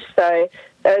footage. So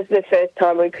that was the first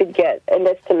time we could get an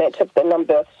estimate of the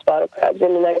number of spider crabs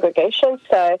in an aggregation.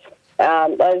 So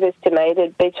that was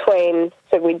estimated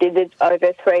so we did it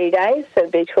over 3 days, so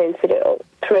between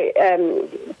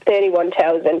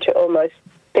 31,000 to almost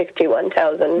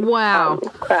 51,000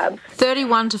 crabs.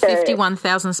 31 to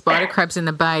 51,000 spider crabs in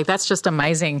the bay. That's just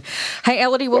amazing. Hey,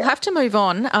 Elodie, we'll have to move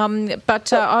on,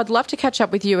 but I'd love to catch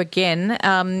up with you again.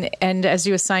 And as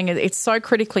you were saying, it's so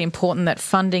critically important that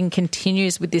funding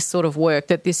continues with this sort of work,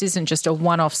 that this isn't just a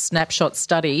one-off snapshot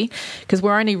study, because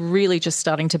we're only really just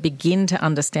starting to begin to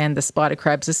understand the spider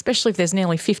crabs, especially if there's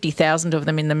nearly 50,000 of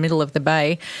them in the middle of the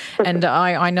bay. And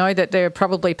I know that there are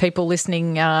probably people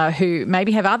listening who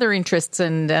maybe have other interests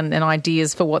and and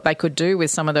ideas for what they could do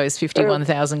with some of those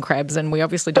 51,000 crabs. And we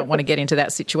obviously don't want to get into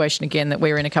that situation again that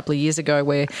we were in a couple of years ago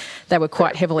where they were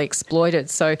quite heavily exploited.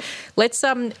 So let's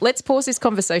pause this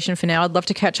conversation for now. I'd love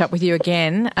to catch up with you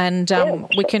again, and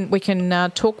we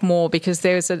can talk more, because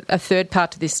there's a third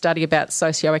part to this study about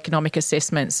socioeconomic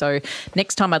assessment. So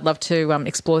next time I'd love to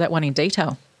explore that one in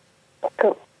detail.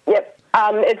 Cool. Yep.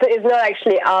 It's not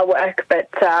actually our work, but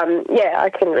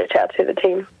I can reach out to the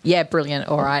team. Yeah, brilliant.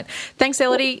 All right. Thanks,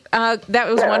 Elodie. That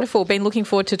was wonderful. Been looking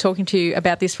forward to talking to you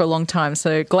about this for a long time.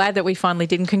 So glad that we finally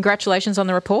did. And congratulations on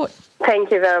the report.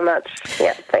 Thank you very much.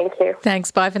 Yeah, thank you.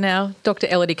 Thanks. Bye for now. Dr.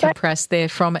 Elodie Campras there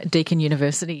from Deakin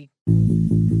University.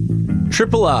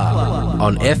 Triple R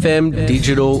on FM,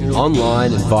 digital,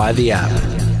 online and via the app.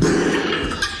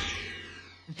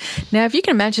 Now, if you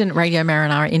can imagine Radio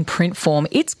Marinara in print form,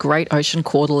 it's Great Ocean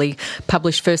Quarterly.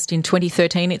 Published first in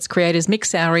 2013, its creators Mick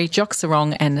Sowry, Jock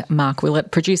Sarong and Mark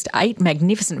Willett produced 8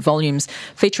 magnificent volumes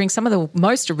featuring some of the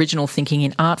most original thinking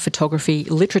in art, photography,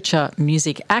 literature,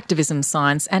 music, activism,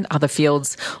 science and other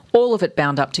fields, all of it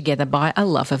bound up together by a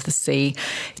love of the sea.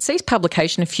 It ceased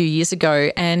publication a few years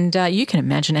ago, and you can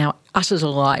imagine our utter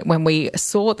delight when we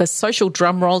saw the social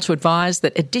drum roll to advise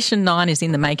that edition 9 is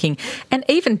in the making, and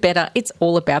even better, it's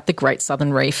all about the Great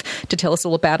Southern Reef. To tell us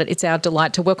all about it, it's our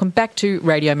delight to welcome back to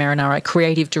Radio Marinara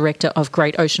Creative Director of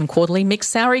Great Ocean Quarterly, Mick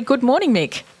Sowry. Good morning,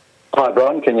 Mick. Hi,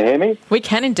 Brian. Can you hear me? We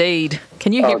can indeed.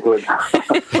 Can you hear me?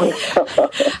 Oh,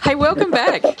 good. Hey, welcome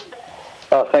back.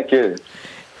 Oh, thank you.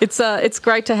 It's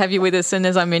great to have you with us, and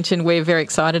as I mentioned, we're very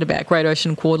excited about Great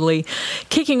Ocean Quarterly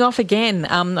kicking off again.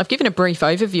 I've given a brief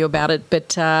overview about it,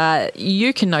 but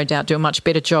you can no doubt do a much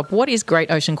better job. What is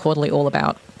Great Ocean Quarterly all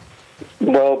about?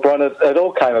 Well, Brian, it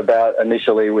all came about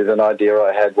initially with an idea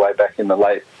I had way back in the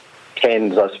late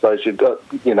 10s, I suppose, about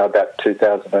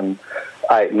 2008-9,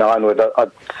 where I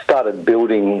started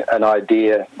building an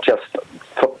idea just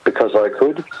because I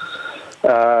could.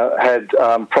 Had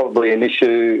probably an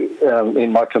issue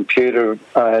in my computer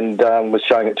and was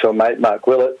showing it to a mate, Mark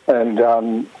Willett,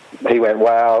 and he went,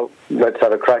 wow, let's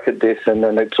have a crack at this, and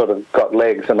then it sort of got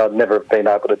legs, and I'd never been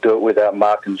able to do it without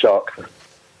Mark and Jock.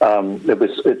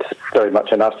 It's very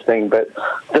much an us thing, but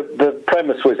the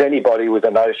premise was anybody with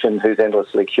an ocean who's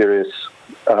endlessly curious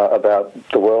about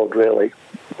the world, really.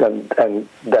 And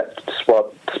that's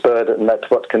what spurred it, and that's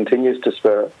what continues to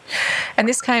spur it. And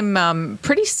this came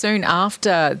pretty soon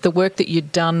after the work that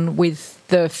you'd done with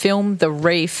the film The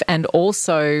Reef and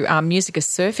also Musica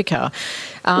Surfica.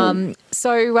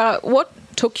 So what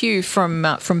took you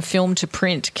from film to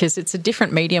print? Because it's a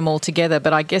different medium altogether,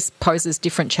 but I guess poses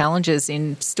different challenges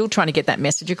in still trying to get that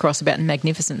message across about the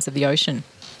magnificence of the ocean.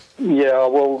 Yeah,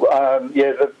 well,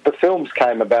 the films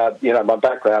came about, my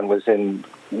background was in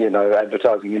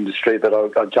advertising industry, but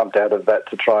I jumped out of that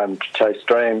to try and chase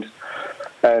dreams.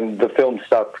 And the film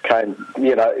stuff came,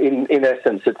 in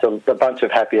essence, it's a bunch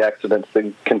of happy accidents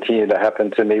that continue to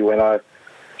happen to me when I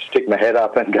stick my head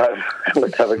up and go,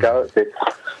 let's have a go at this.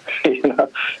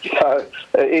 So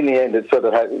in the end, it's sort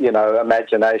of,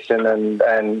 imagination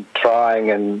and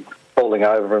trying and falling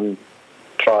over and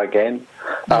try again.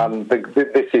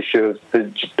 This issue of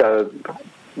the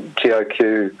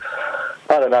GOQ,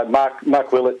 I don't know,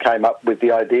 Mark Willett came up with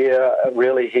the idea.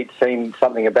 Really, he'd seen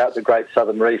something about the Great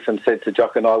Southern Reef and said to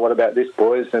Jock and I, what about this,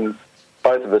 boys? And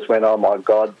both of us went, oh, my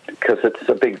God, because it's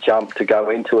a big jump to go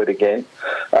into it again.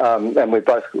 And we've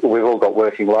all got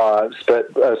working lives.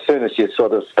 But as soon as you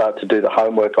sort of start to do the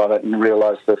homework on it and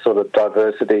realise the sort of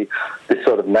diversity, this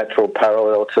sort of natural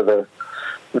parallel to the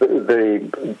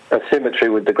symmetry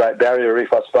with the Great Barrier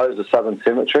Reef, I suppose, the Southern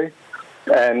Symmetry,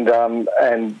 and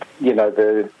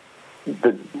the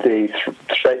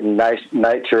threatened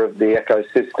nature of the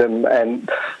ecosystem, and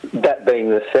that being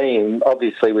the theme,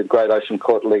 obviously with Great Ocean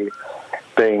Quarterly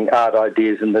being art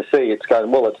ideas in the sea, it's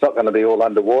going, well, it's not going to be all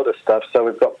underwater stuff, so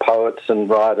we've got poets and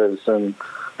writers and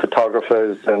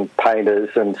photographers and painters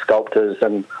and sculptors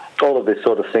and all of this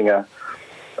sort of thing are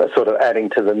sort of adding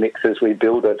to the mix as we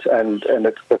build it, and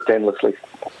it's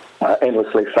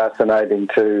endlessly fascinating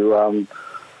to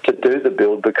do the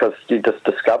build, because you just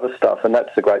discover stuff, and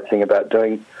that's the great thing about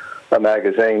doing a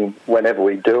magazine. Whenever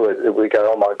we do it, we go,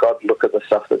 oh my God, look at the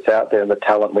stuff that's out there and the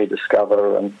talent we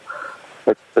discover, and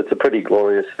it's a pretty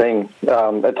glorious thing.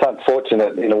 It's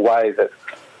unfortunate in a way that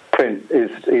print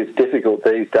is difficult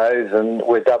these days, and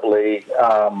we're doubly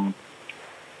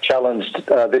challenged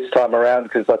this time around,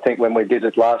 because I think when we did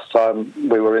it last time,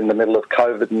 we were in the middle of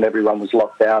COVID and everyone was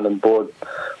locked down and bored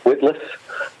witless.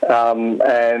 And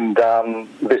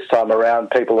this time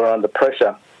around, people are under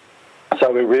pressure.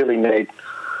 So we really need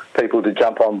people to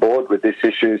jump on board with this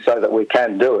issue so that we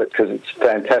can do it, because it's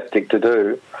fantastic to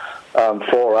do.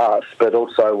 for us, but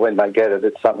also when they get it,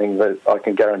 it's something that I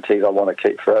can guarantee they'll want to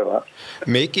keep forever.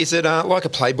 Mick, is it like a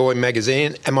Playboy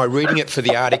magazine? Am I reading it for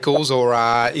the articles, or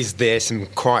is there some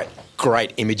quite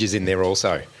great images in there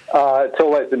also? It's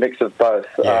always a mix of both.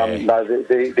 Yeah. No,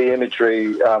 the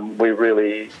imagery, we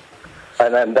really,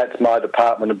 and that's my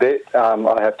department a bit.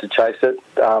 I have to chase it,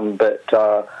 but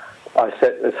I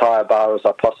set as high a bar as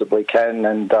I possibly can,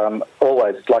 and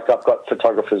always, like I've got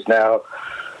photographers now.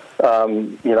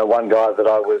 One guy that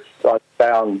I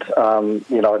found,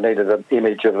 I needed an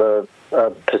image of a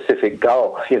Pacific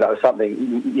gull,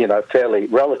 something, fairly,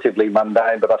 relatively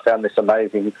mundane, but I found this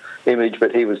amazing image,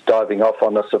 but he was diving off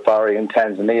on a safari in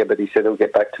Tanzania, but he said he'll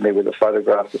get back to me with a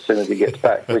photograph as soon as he gets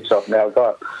back, which I've now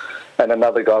got. And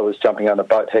another guy was jumping on a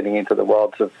boat heading into the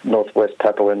wilds of northwest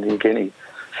Papua New Guinea.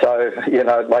 So,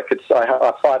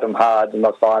 I fight them hard and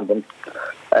I find them.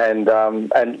 And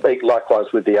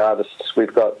likewise with the artists,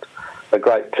 we've got a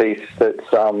great piece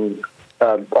that's on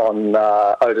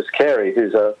Otis Carey,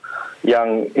 who's a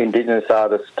young Indigenous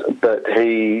artist, but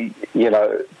he,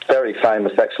 very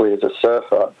famous actually as a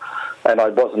surfer, and I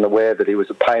wasn't aware that he was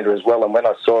a painter as well, and when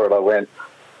I saw it I went,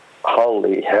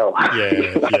 holy hell.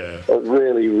 Yeah.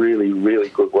 Really, really, really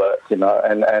good work, and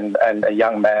a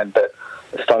young man, but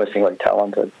astonishingly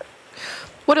talented.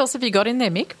 What else have you got in there,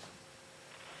 Mick?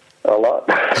 A lot.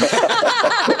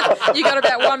 You got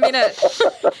about 1 minute.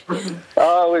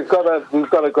 We've got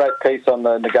a great piece on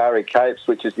the Ngari Capes,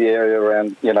 which is the area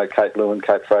around Cape Leeuwin,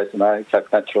 Cape Frasernae,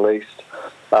 Cape Natural East.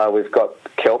 We've got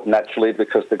kelp naturally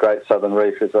because the Great Southern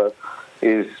Reef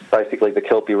is basically the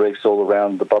kelpie reefs all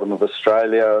around the bottom of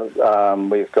Australia.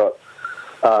 We've got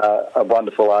a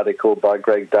wonderful article by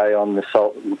Greg Day on the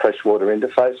salt and freshwater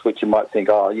interface, which you might think,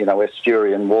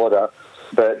 estuarian water.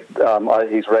 But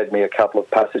he's read me a couple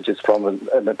of passages from it,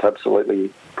 and it's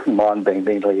absolutely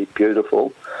mind-bendingly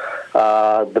beautiful.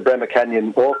 The Bremer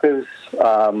Canyon Orcas,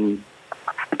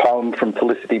 poem from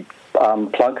Felicity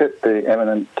Plunkett, the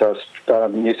eminent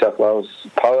New South Wales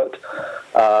poet.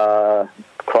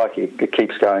 Crikey, it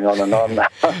keeps going on and on.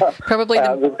 Probably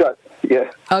we've got,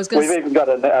 we've even got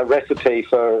a recipe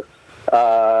for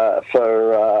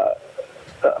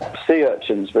sea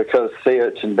urchins, because sea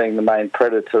urchin being the main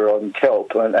predator on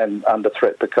kelp and under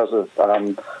threat because of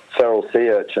feral sea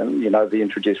urchin, the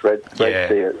introduced red sea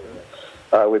urchin.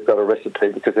 We've got a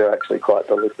recipe because they're actually quite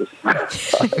delicious.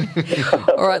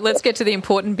 All right, let's get to the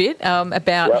important bit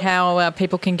about how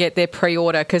people can get their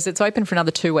pre-order, because it's open for another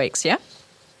 2 weeks, yeah?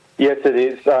 Yes, it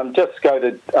is. Just go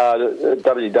to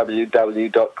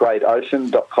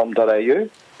www.greatocean.com.au.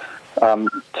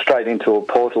 Straight into a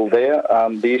portal there.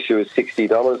 The issue is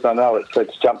 $60. I know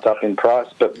it's jumped up in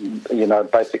price, but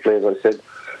basically, as I said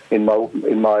in my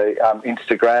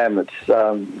Instagram, it's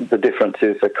the difference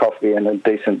is a coffee and a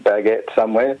decent baguette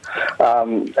somewhere,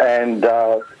 and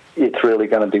it's really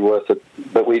going to be worth it.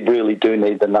 But we really do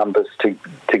need the numbers to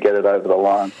get it over the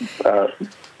line.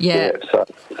 So,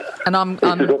 and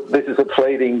this is a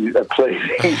pleading. We'll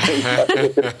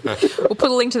put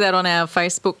a link to that on our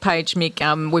Facebook page, Mick.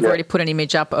 We've already put an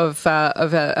image up of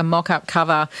a mock-up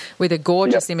cover with a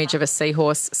gorgeous image of a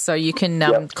seahorse. So you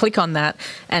can click on that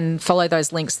and follow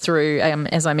those links through.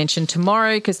 As I mentioned,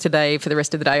 tomorrow, because today, for the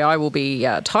rest of the day, I will be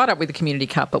tied up with the Community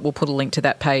Cup, but we'll put a link to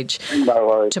that page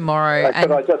tomorrow.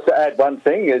 Could I just add one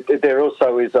thing? There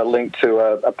also is a link to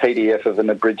a PDF of an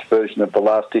abridged version of the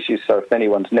last issue. So if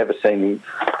anyone's never seen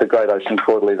the Great Ocean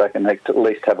Quarterly, they can at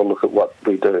least have a look at what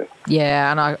we do.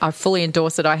 Yeah, and I fully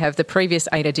endorse it. I have the previous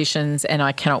 8 editions, and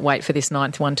I cannot wait for this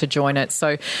 9th one to join it.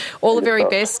 So all the very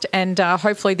best, and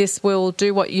hopefully this will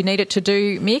do what you need it to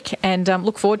do, Mick, and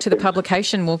look forward to the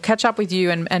publication. We'll catch up with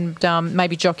you and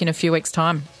maybe jock in a few weeks'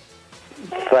 time.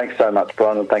 Thanks so much,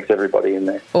 Brian, and thanks everybody in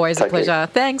there. Always a pleasure. Care.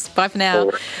 Thanks. Bye for now.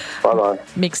 Bye-bye.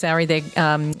 Mick Sowry, the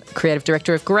Creative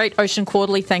Director of Great Ocean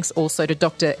Quarterly. Thanks also to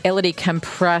Dr. Elodie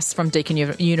Campras from Deakin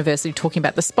University talking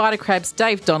about the spider crabs,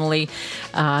 Dave Donnelly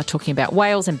talking about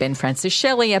whales, and Ben Francis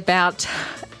Shelley about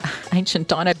ancient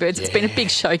dino birds. It's been a big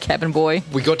show, Cabin Boy.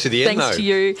 We got to the end, Thanks to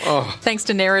you. Thanks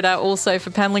to Nerida also for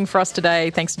paneling for us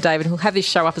today. Thanks to David, who'll have this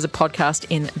show up as a podcast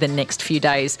in the next few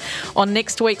days. On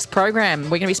next week's program, we're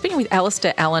going to be speaking with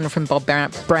Alistair Allen from Bob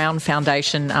Brown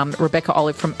Foundation, Rebecca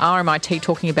Olive from RMIT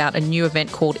talking about a new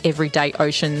event called Everyday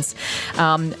Oceans.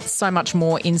 So much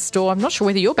more in store. I'm not sure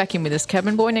whether you're back in with us,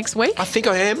 Cabin Boy, next week. I think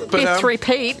I am. But It's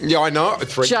three-peat. Yeah, I know.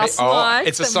 Just like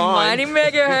it's a the sign. mighty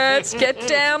megahertz. Get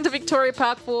down to Victoria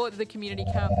Park for the Community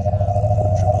Cup.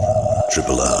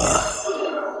 Triple R.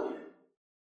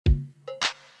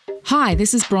 Hi,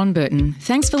 this is Bron Burton.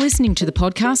 Thanks for listening to the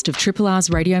podcast of Triple R's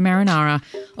Radio Marinara,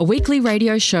 a weekly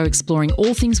radio show exploring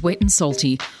all things wet and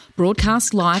salty,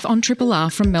 broadcast live on Triple R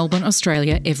from Melbourne,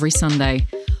 Australia every Sunday.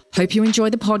 Hope you enjoy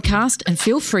the podcast and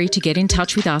feel free to get in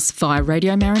touch with us via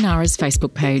Radio Marinara's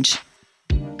Facebook page.